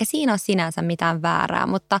huolella, eikä siinä ole sinänsä mitään väärää,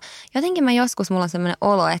 mutta jotenkin mulla on semmoinen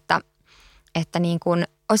olo, että niin kuin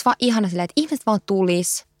olisi vaan ihana silleen, että ihmiset vaan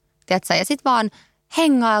tulisi, tiedätkö, ja sitten vaan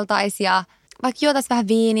hengailtaisiin ja vaikka juotaisiin vähän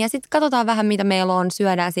viiniä, sitten katsotaan vähän, mitä meillä on,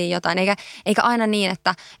 syödään siinä jotain. Eikä aina niin,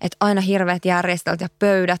 että aina hirveät järjestelyt ja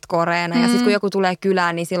pöydät koreena. Ja sitten kun joku tulee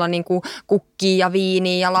kylään, niin silloin niin kuin kukkia ja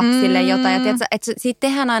viiniä ja lapsille jotain. Ja tiedätkö, että siitä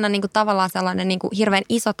tehdään aina niin kuin tavallaan sellainen niin kuin hirveän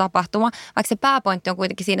iso tapahtuma, vaikka se pääpointti on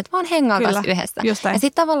kuitenkin siinä, että vaan hengailtaisiin yhdessä. Ja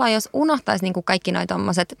sitten tavallaan, jos unohtaisi niin kuin kaikki noi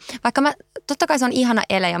tommoset, vaikka totta kai se on ihana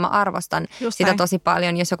ele ja mä arvostan sitä tosi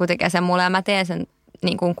paljon, jos joku tekee sen mulle ja mä teen sen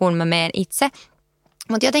niin kuin kun mä meen itse.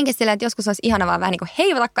 Mutta jotenkin silleen, että joskus olisi ihana vaan vähän niin kuin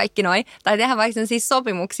heivata kaikki noi, tai tehdä vaikka sellaisia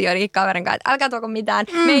sopimuksia joidenkin kaverin kanssa, että älkää tuoko mitään,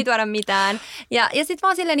 me ei tuoda mitään. Ja sitten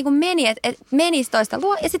vaan silleen niin kuin meni, että menisi toista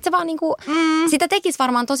luo, ja sitten se vaan niin kuin, sitä tekisi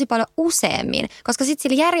varmaan tosi paljon useammin, koska sitten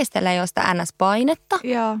sillä järjestelee jo sitä NS-painetta,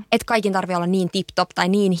 että kaikin tarvii olla niin tip-top tai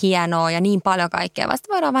niin hienoa ja niin paljon kaikkea, vaan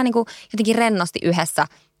sitten voidaan vaan niin kuin jotenkin rennosti yhdessä,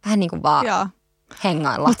 vähän niin kuin vaan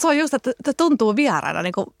hengailla. Mutta se on just, että tuntuu vieraana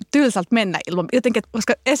niin tylsältä mennä ilman. Jotenkin,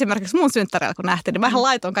 koska esimerkiksi mun synttäreillä kun nähtiin, niin mähän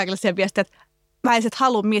laitoin kaikille siihen viestiä, että mä en sit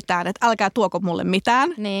halua mitään, että älkää tuoko mulle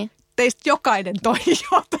mitään. Niin. Teistä jokainen toi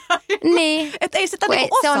jotain. Niin. Että ei sitä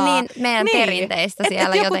niinku osaa. Se on niin meidän perinteistä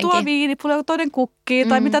siellä joku jotenkin. Joku tuo viinipullo, joku toinen kukkii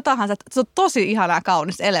tai mitä tahansa. Se on tosi ihanaa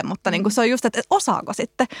kaunis ele, mutta niinku se on just, että osaako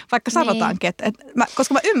sitten, vaikka sanotaankin. Että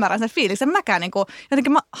koska mä ymmärrän sen fiiliksen, mäkään niinku,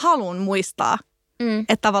 jotenkin mä haluan muistaa.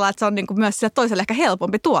 Että tavallaan että se on niinku myös sille toiselle ehkä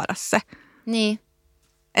helpompi tuoda se. Niin.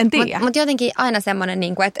 En tiedä. Mutta jotenkin aina semmoinen,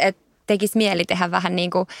 niinku, että tekisi mieli tehdä vähän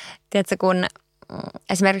niin kuin, tiedätkö, kun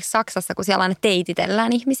esimerkiksi Saksassa, kun siellä aina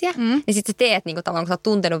teititellään ihmisiä, niin sitten sä teet niinku, tavallaan, kun sä oot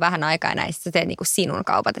tuntenut vähän aikaa näin, sitten sä teet niinku sinun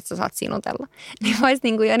kaupat, että sä saat sinutella. Niin vois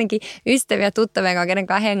niinku jotenkin ystäviä, tuttavia, kenen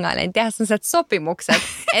kanssa hengailee, niin tehdä sellaiset sopimukset,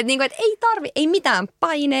 että niinku, et ei mitään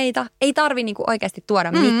paineita, ei tarvi niinku oikeasti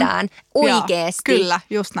tuoda mitään oikeasti. Joo, kyllä,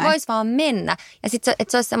 just näin. Vois vaan mennä. Ja sitten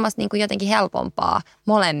se olisi semmoista niinku jotenkin helpompaa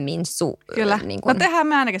molemmin Kyllä. Niinku. No tehdään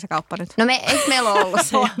me ainakin se kauppa nyt. No eikö meillä ole ollut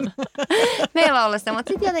se? Meillä on ollut se,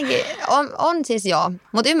 mutta sitten jotenkin on siis joo.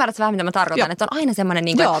 Mutta ymmärrät vähän, mitä mä tarkoitan, että on aina semmoinen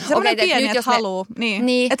niin kuin, joo, semmoinen pieni, että haluu.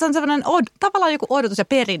 Niin. Että se on semmoinen, tavallaan joku odotus ja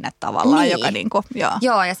perinne tavallaan, joka niin kuin,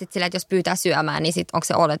 Joo, ja sitten silleen, että jos pyytää syömään, niin sitten onko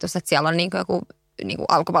se oletus, että siellä on niin kuin joku niinku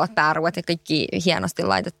alkupalat, pääruot ja kaikki hienosti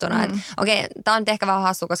laitettuna. Okei, tämä on ehkä vähän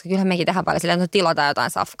hassua, koska kyllähän mekin tehdään paljon silleen, että tilataan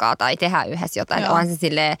jotain safkaa tai tehdään yhdessä jotain. Onhan se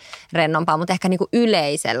silleen rennompaa, mutta ehkä niinku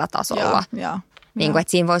yleisellä tasolla. Niin kuin,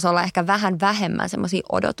 että siinä voisi olla ehkä vähän vähemmän semmoisia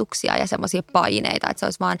odotuksia ja semmoisia paineita, että se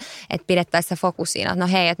olisi vaan, että pidettäisiin se fokus siinä, että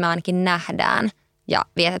no hei, että me ainakin nähdään ja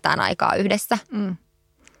vietetään aikaa yhdessä.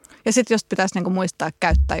 Ja sitten jos pitäisi niinku muistaa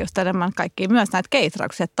käyttää just enemmän kaikkia myös näitä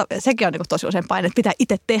keiterauksia, että sekin on niinku tosi usein paine, että pitää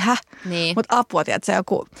itse tehdä. Niin. Mutta apua, että se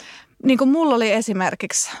joku, niin kuin mulla oli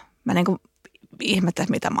esimerkiksi, mä niinku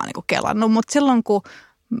ihmettelin, mitä mä oon niinku kelannut, mutta silloin kun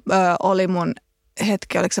oli mun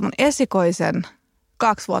hetki, oliko se mun esikoisen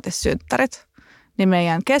 2-vuotissynttärit, niin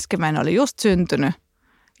meidän keskimmäinen oli just syntynyt.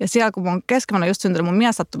 Ja siellä kun mun keskimmäinen oli just syntynyt, mun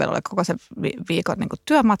mies sattui vielä koko sen viikon niin kuin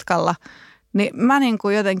työmatkalla. Niin mä niin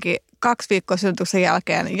kuin jotenkin 2 viikkoa synnytyksen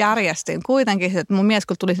jälkeen järjestin kuitenkin, että mun mies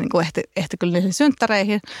kun tuli niin kuin ehti kyllä niihin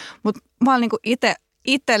synttäreihin, mutta mä olen niin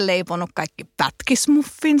itse leiponut kaikki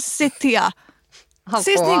pätkismuffinsit ja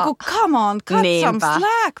siis niinku, come on, cut some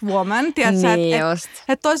slack, woman. Tiedätkö, niin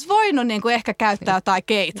että olisi voinut niinku ehkä käyttää jotain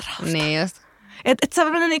keitrausta. Niin just. Että se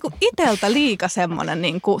on niinku iteltä liika semmoinen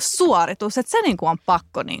niinku suoritus, että se niinku on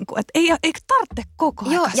pakko, niinku, että ei tarvitse koko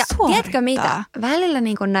ajan suorittaa. Tiedätkö mitä? Välillä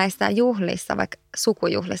niinku näistä juhlissa, vaikka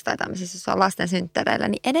sukujuhlista tai tämmöisissä, jos on lasten synttäreillä,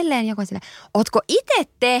 niin edelleen joku silleen, ootko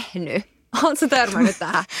itse tehnyt? Ootko törmännyt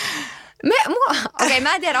tähän?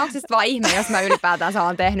 Mä en tiedä, onko se vaan ihme, jos mä ylipäätään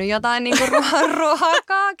olen tehnyt jotain niinku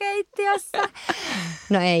ruokaa keittiössä.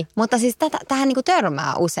 No ei, mutta siis tähän niinku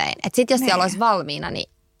törmää usein. Että sit jos siellä olisi valmiina,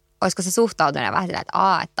 niin olisiko se suhtautuminen vähän silleen,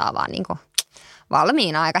 että tää on vaan niinku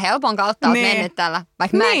valmiina, aika helpon kautta olet mennyt tällä.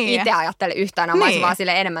 Vaikka mä en itse ajattele yhtään, mä olisin vaan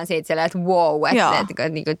sille enemmän siitä silleen, että wow, että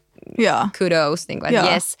niinku kudos, niin kuin,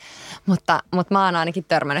 että yes. Mutta mä oon ainakin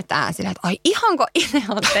törmännyt tähän silleen, että ai ihanko itse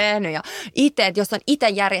on tehnyt ja itse, että jos on itse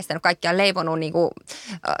järjestänyt kaikkia leivonut niin kuin,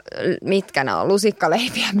 mitkä ne on,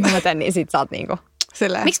 lusikkaleipiä myöten, niin sit sä oot niin kuin,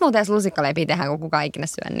 miksi muuten edes lusikkaleipiä tehdään, kun kukaan ikinä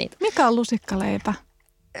syö niitä? Mikä on lusikkaleipä?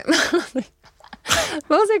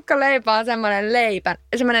 Lusikkaleipä on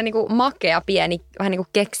semmoinen niinku makea, pieni, vähän niin kuin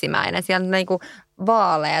keksimäinen. Siellä on niinku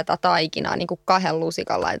vaaleata taikinaa, niin kuin 2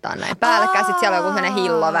 lusikan laitetaan näin päällekkäin. Sitten siellä on joku sellainen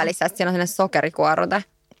hillo välissä, sitten siellä on sellainen sokerikuorute.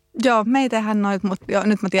 Joo, me ei tehdä noita, mutta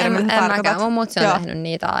nyt mä tiedän, mitä tarkoitat. En mäkään, mun mutsi on tehnyt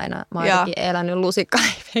niitä aina. Mä oon jotenkin elänyt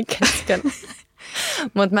lusikkaleipien keskellä.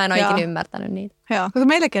 Mutta mä en ole ikinä ymmärtänyt niitä. Joo, koska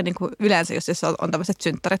meilläkin on niin kuin yleensä, jos on tämmöiset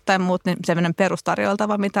synttärit tai muut, niin semmoinen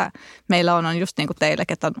perustarjoiltava, mitä meillä on just niin kuin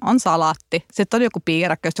teillekin, että on salaatti. Sitten on joku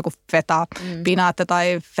piirakka, just joku feta pinaatte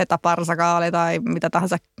tai feta parsakaali tai mitä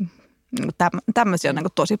tahansa. Tämmöisiä on niin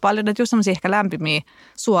kuin tosi paljon, että just semmoisia ehkä lämpimiä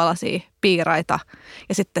suolaisia piiraita.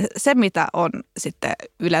 Ja sitten se, mitä on sitten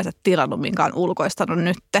yleensä tilannut, minkä on ulkoistanut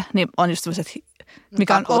nyt, niin on just semmoiset,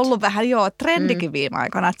 mikä on ollut vähän trendikin viime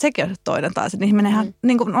aikoina. Että sekin on se toinen taas, että niihin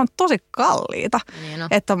niin kuin on tosi kalliita. Niin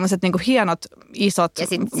että tommoset niin kuin hienot, isot, ja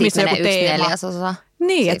missä joku teema. 1/4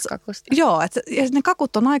 Niin, että ja ne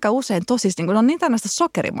kakut on aika usein tosi, niin kuin, ne on niin tämmöistä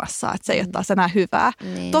sokerimassaa, että se ei ole taas enää hyvää.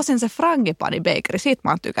 Niin. Tosin se Frangipani Bakery, siitä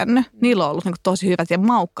mä oon tykännyt. Niillä on ollut niin kuin, tosi hyvät ja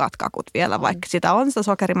maukkaat kakut vielä, vaikka sitä on sitä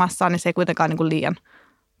sokerimassaa, niin se ei kuitenkaan niin kuin, liian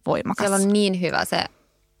voimakas. Siellä on niin hyvä se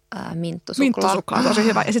minttusuklaa. Minttusuklaa, tosi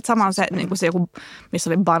hyvä. Ja sitten sama se, niin kuin se joku, missä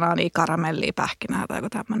oli banaania, karamellia, pähkinää tai joku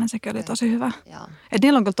tämmöinen, sekin oli tosi hyvä. Että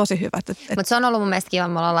niillä on kyllä tosi hyvät. Mutta se on ollut mun mielestä kiva,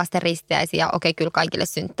 me ollaan lasten ristiäisiä, okei kyllä kaikille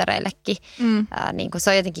synttäreillekin. Niin kuin se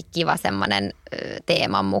on jotenkin kiva semmoinen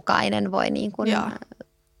teeman mukainen voi niin kuin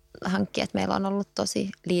hankkia, että meillä on ollut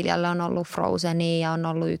Liilialle on ollut Frozenia ja on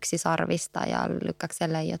ollut Yksisarvista ja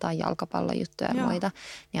Lykkäkselle jotain jalkapallojuttuja ja muita.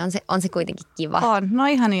 Niin on se kuitenkin kiva. On, no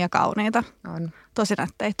ihania kauniita. On. Tosi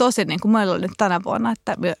nättejä. Tosi niin kuin meillä oli nyt tänä vuonna,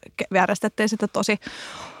 että me järjestettiin sitten tosi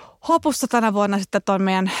hopussa tänä vuonna sitten tuon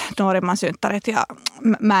meidän nuorimman synttärit ja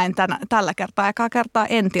mä en tällä kertaa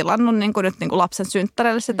en tilannut niin kuin nyt niin kuin lapsen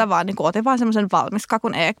synttärille sitä, vaan niin kuin otin vaan semmoisen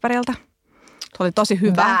valmiskakun Ekbergiltä. Se oli tosi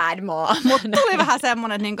hyvä. Bad mom. Mutta tuli vähän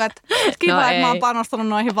semmoinen, että kiva, että mä oon panostanut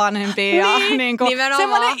noihin vanhempiin. Niin, ja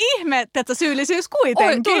semmoinen ihme, että syyllisyys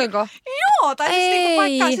kuitenkin. Oi, tuliko? Joo, tai siis niinku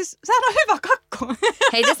vaikka, siis sehän on hyvä kakku.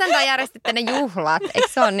 Hei, te sentään järjestitte ne juhlat. Eikö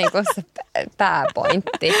se ole niinku se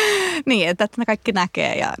pääpointti? Niin, että ne kaikki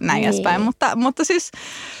näkee ja näin edespäin. Mutta siis...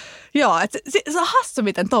 Joo, että se on hassu,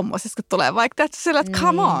 miten tommosesta tulee, vaikka sillä, että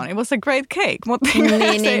come on, it was a great cake, mutta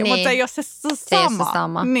se ei ole se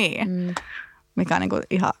sama. Niin. Mikä on niin kuin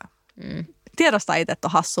ihan, tiedostaa itse, että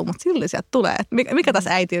on hassua, mutta silti sieltä tulee. Mikä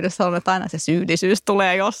tässä äitiydessä on, että aina se syyllisyys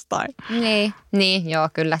tulee jostain. Niin, joo,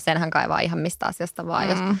 kyllä. Senhän kaivaa ihan mistä asiasta vaan,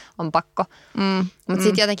 jos on pakko. Mutta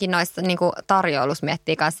sitten jotenkin noissa niin kuin tarjoilussa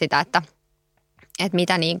miettii myös sitä, että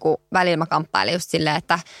mitä niin kuin välillä mä kamppailen just silleen,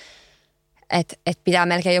 että pitää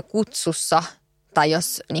melkein jo kutsussa tai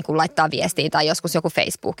jos niin kuin laittaa viestiä tai joskus joku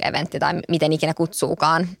Facebook-eventti tai miten ikinä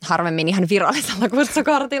kutsuukaan, harvemmin ihan virallisella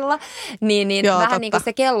kutsukortilla, niin joo, vähän totta. Niin kuin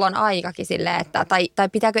se kellon aikakin silleen, että, tai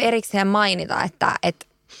pitääkö erikseen mainita, että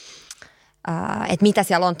mitä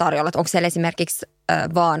siellä on tarjolla, että onko siellä esimerkiksi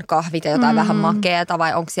vaan kahvit ja jotain vähän makeata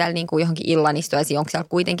vai onko siellä niin kuin johonkin illanistujaisiin, onko siellä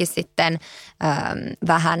kuitenkin sitten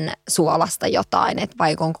vähän suolasta jotain, että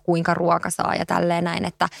vai onko kuinka ruoka saa ja tälleen näin,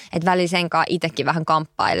 että välillä senkaan itsekin vähän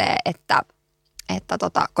kamppailee, että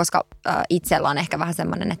koska itsellä on ehkä vähän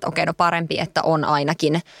semmoinen, että okei, no parempi, että on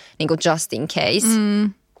ainakin niin kuin just in case,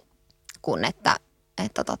 kun että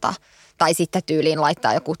tai sitten tyyliin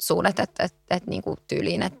laittaa jo kutsuun, että niinku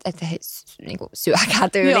tyyliin, että he niinku syökää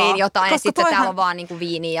tyyliin jotain. Ja sitten täällä on vaan niinku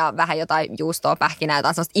viiniä ja vähän jotain juustoa, pähkinää,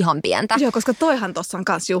 jotain sellaista ihan pientä. Joo, koska toihan tuossa on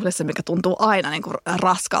myös juhlissa, mikä tuntuu aina niinku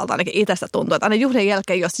raskalta, ainakin itsestä tuntuu, että aina juhlien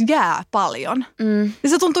jälkeen, jos jää paljon, niin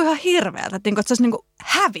se tuntuu ihan hirveältä, että se olisi niinku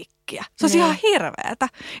hävikkiä. Se olisi ihan hirveätä.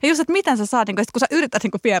 Ja just, että miten sä saat, kun sä yrität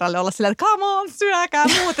vieraille olla silleen, että come on, syökää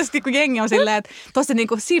muuta, sitten kun jengi on silleen, että tosi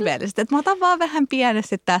sivellisesti, että mä otan vaan vähän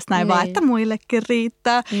pienesti tästä näin vaan, että muillekin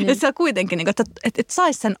riittää. Ja siellä kuitenkin, että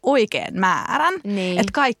saisi sen oikean määrän,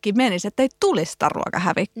 että kaikki menisi, että ei tulisi sitä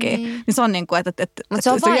ruokahävikkiä. Niin se on että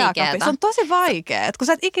se on vaikeaa. Se on tosi vaikeaa, että kun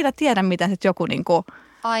sä et ikinä tiedä, miten sitten joku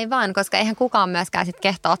Aivan, koska eihän kukaan myöskään sit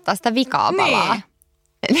kehtaa ottaa sitä vikaa palaa.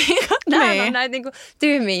 Nämä on näitä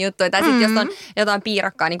tyhmiä juttuja. Tai sitten jos on jotain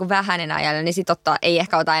piirakkaa vähän enää jäljellä, niin sitten ei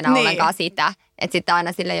ehkä ota enää ollenkaan sitä. Että sitten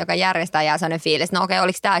aina sille, joka järjestää, jää sellainen fiilis, no okei,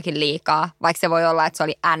 oliko tämäkin liikaa? Vaikka se voi olla, että se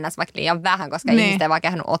oli ns. Vaikka liian vähän, koska ihmiset ei vaan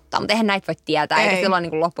kehannut ottaa. Mutta eihän näitä voi tietää, eikä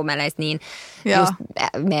silloin loppumeleissä niin just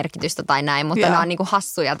merkitystä tai näin. Mutta nämä on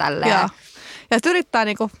hassuja tälleen. Ja sitten yrittää,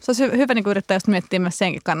 se olisi hyvä yrittää just miettiä myös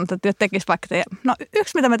senkin kannalta, että tekisi vaikka, no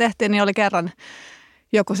yksi mitä me tehtiin, niin oli kerran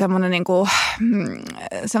joku semmoinen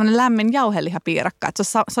lämmin jauhelihapiirakka. Että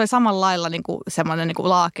se oli samalla lailla semmoinen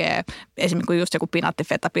laakea, esimerkiksi kuin just joku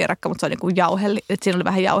pinattifeta-piirakka, mutta se oli että siinä oli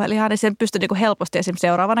vähän jauhelihaa, niin sen pystyi helposti esimerkiksi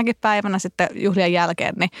seuraavanakin päivänä sitten juhlien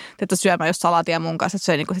jälkeen, niin että syömään just salaatia mun kanssa, että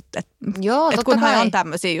se että kunhan on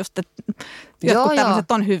tämmöisiä just, että jotkut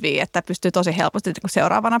tämmöiset on hyviä, että pystyy tosi helposti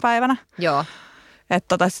seuraavana päivänä. Joo.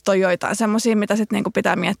 Että sitten on joitain semmoisia, mitä sitten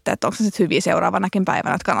pitää miettiä, että onko se sitten hyviä seuraavanakin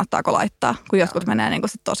päivänä, että kannattaako laittaa. Kun jotkut menee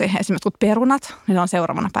sit tosi, esimerkiksi kun perunat, niin ne on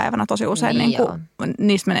seuraavana päivänä tosi usein,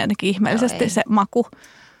 niistä menee jotenkin ihmeellisesti se maku.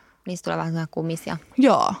 Niistä tulee vähän kumisia.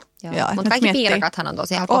 Joo. Mutta kaikki piirakathan on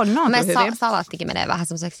tosi helppoa. On hyviä. Salaattikin menee vähän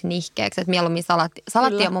semmoiseksi nihkeeksi, että mieluummin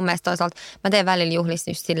salaatti on mun mielestä toisaalta, mä teen välillä juhlissa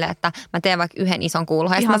just silleen, että mä teen vaikka yhden ison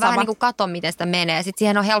kuulun, ja mä vähän katon, miten sitä menee. Sitten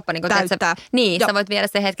siihen on helppo täyttää. Sä voit viedä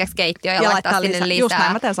sen hetkeksi keittiöön ja laittaa sinne lisää. Just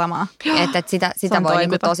näin, mä teen samaa. Että sitä voi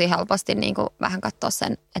tosi helposti vähän katsoa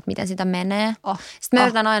sen, että miten sitä menee. Sitten mä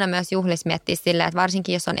yritän aina myös juhlissa miettiä silleen, että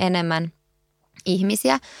varsinkin jos on enemmän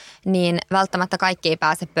ihmisiä, niin välttämättä kaikki ei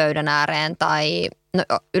pääse pöydän ääreen tai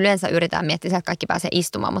yleensä yritetään miettiä, että kaikki pääsee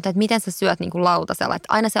istumaan, mutta että miten sä syöt lautasella,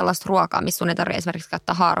 että aina sellaista ruokaa, missä sun ei tarvitse esimerkiksi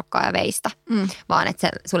käyttää haarukkaa ja veistä, vaan että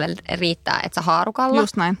sulle riittää, että sä haarukalla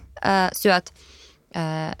just näin. Syöt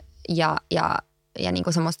ja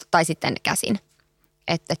semmoista, tai sitten käsin.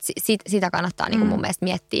 Että sitä kannattaa mun mielestä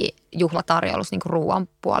miettiä juhlatarjoulussa ruoan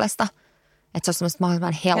puolesta. Että se on semmoista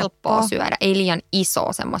mahdollisimman helppoa syödä. Ei liian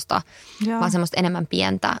isoa semmoista, vaan semmoista enemmän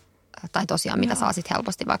pientä. Tai tosiaan, mitä saa sitten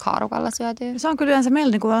helposti vaikka haarukalla syötyä. Se on kyllä yleensä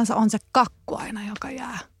meillä yleensä on se kakku aina, joka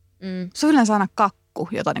jää. Se on yleensä aina kakku,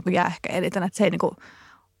 jota jää ehkä eniten. Että se ei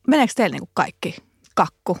meneekö teillä kaikki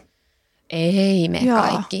kakku? Ei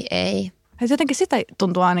kaikki, ei. Ja jotenkin sitä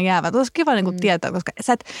tuntuu aina jäävän. Olisi kiva tietää, koska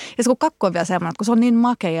ja kun kakku on vielä semmoinen, kun se on niin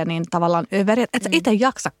makea ja niin tavallaan överi, että sä itse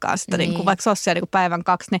jaksakaan sitä, vaikka se olisi siellä päivän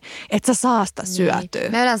 2, niin et sä saa sitä syötyä.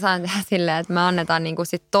 Me yleensä on tehdä silleen, että me annetaan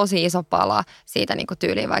sit tosi iso pala siitä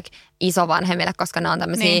tyyliin vaikka isovanhemmille, koska ne on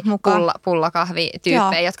tämmöisiä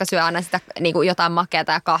pullakahvityyppejä, jotka syö aina sitä jotain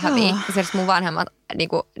makeata ja kahvia. Esimerkiksi mun vanhemmat,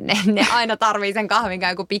 ne aina tarvii sen kahvin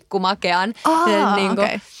kuin pikkumakean.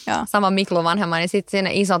 Sama Miklun vanhemma, niin sitten siinä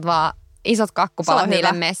isot kakkupalat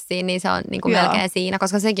niille messiin, niin se on melkein siinä,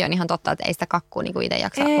 koska sekin on ihan totta, että ei sitä kakkua itse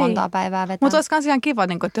jaksa montaa päivää vetää. Mutta olisi myös ihan kiva,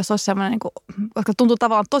 että jos olisi semmoinen, koska tuntuu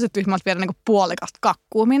tavallaan tosi tyhmältä viedä puolikasta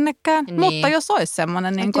kakkua minnekään, mutta jos olisi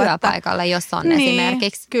semmoinen. Työpaikalle, jos on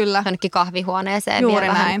esimerkiksi kyllä. jonnekin kahvihuoneeseen juuri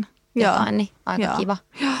näin. Jotain, niin aika kiva.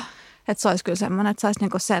 Että se olisi kyllä semmoinen, että saisi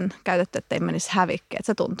sen käytetty, että ei menisi hävikkiä, että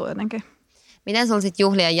se tuntuu jotenkin. Miten sulla sitten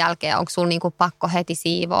juhlien jälkeen, onko sulla pakko heti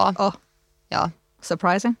siivoa? Joo.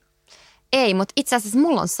 Surprising? Ei, mutta itse asiassa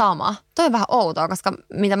mulla on sama. Toi on vähän outoa, koska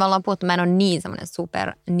mitä me ollaan puhuttu, mä en ole niin semmoinen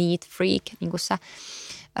super neat freak, niin kuin sä.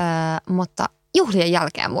 Mutta juhlien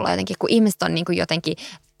jälkeen mulla jotenkin, kun ihmiset on jotenkin,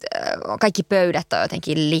 kaikki pöydät on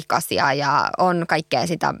jotenkin likaisia ja on kaikkea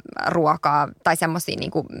sitä ruokaa tai semmoisia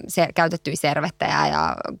käytettyjä servettejä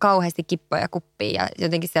ja kauheasti kippoja kuppia ja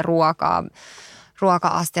jotenkin se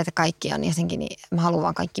ruoka-astiat ja kaikki on jotenkin, niin mä haluan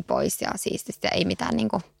vaan kaikki pois ja siististi ja ei mitään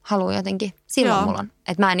halua jotenkin. Silloin mulla on.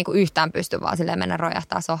 Että mä en yhtään pysty vaan silleen mennä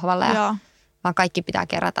rojahtaa sohvalle vaan kaikki pitää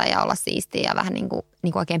kerätä ja olla siistiä ja vähän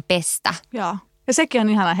oikein pestä. Joo. Ja sekin on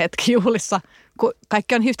ihana hetki juhlissa, kun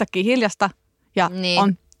kaikki on yhtäkkiä hiljasta ja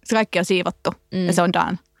se kaikki on siivottu ja se on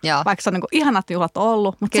done. Joo. Vaikka se on ihanat juhlat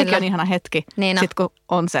ollut, mutta sekin on ihana hetki, sit kun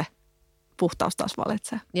on se puhtaus taas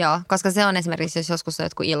valitsee. Joo, koska se on esimerkiksi, jos joskus on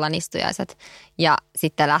jotkut illanistujaiset ja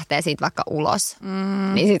sitten lähtee siitä vaikka ulos,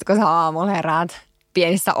 niin sitten kun sä aamulla heräät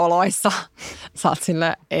pienissä oloissa, sä oot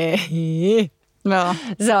silleen, ei. Joo.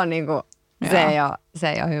 Se on niinku, se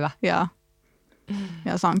ei ole hyvä. Joo.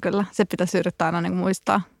 Ja se on kyllä. Se pitäisi yrittää aina niin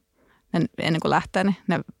muistaa ennen kuin lähtee, niin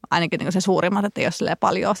ne ainakin niin se suurimmat, että ei ole silleen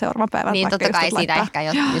paljon seuraavan päivän. Niin totta kai siitä ehkä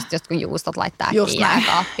just jotkut juustot laittaa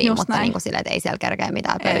jääkaappiin, mutta niin kuin silleen, että ei siellä kerkeä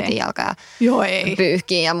mitään pöytiä alkaa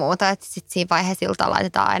pyyhkiä ja muuta. Että sitten siinä vaiheessa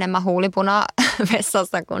laitetaan enemmän huulipunaa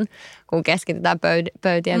vessassa, kun keskitytään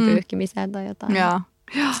pöytien pyyhkimiseen tai jotain. Joo,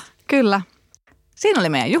 kyllä. Siinä oli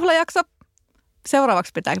meidän juhlajakso.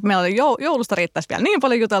 Seuraavaksi meillä oli joulusta riittäisi vielä niin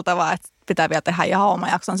paljon juteltavaa, että pitää vielä tehdä ihan oma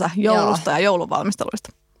jaksonsa joulusta ja joulunvalmisteluista.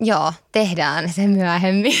 Joo, tehdään se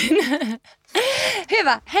myöhemmin.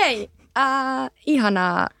 Hyvä, hei,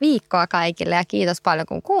 ihanaa viikkoa kaikille ja kiitos paljon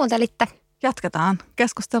kun kuuntelitte. Jatketaan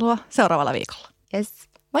keskustelua seuraavalla viikolla. Yes,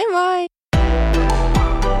 moi moi!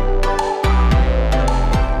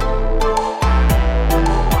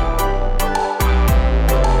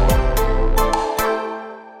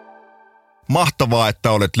 Mahtavaa,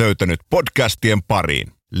 että olet löytänyt podcastien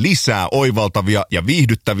pariin. Lisää oivaltavia ja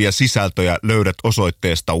viihdyttäviä sisältöjä löydät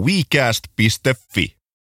osoitteesta wecast.fi.